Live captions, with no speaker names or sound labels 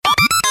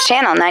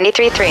Channel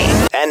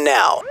 93.3. And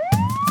now,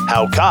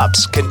 how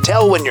cops can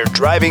tell when you're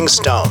driving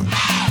stoned.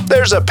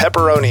 There's a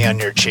pepperoni on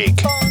your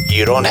cheek.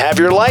 You don't have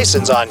your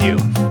license on you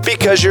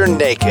because you're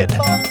naked.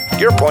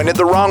 You're pointed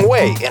the wrong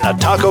way in a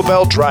Taco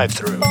Bell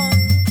drive-thru.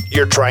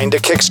 You're trying to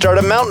kickstart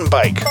a mountain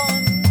bike.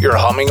 You're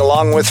humming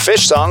along with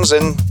Fish songs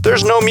and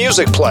there's no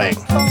music playing.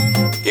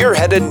 You're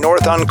headed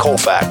north on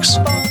Colfax.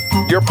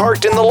 You're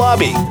parked in the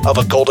lobby of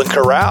a Golden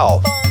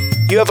Corral.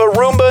 You have a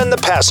Roomba in the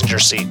passenger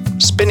seat,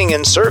 spinning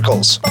in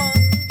circles.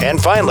 And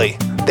finally,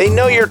 they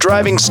know you're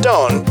driving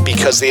stoned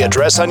because the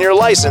address on your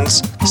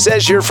license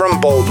says you're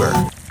from Boulder.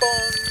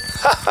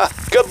 Haha,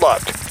 good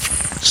luck,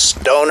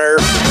 stoner.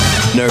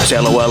 Nerf's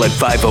LOL at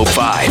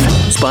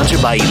 5:05.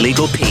 Sponsored by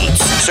Illegal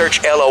Pete's.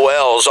 Search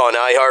LOLs on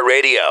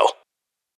iHeartRadio.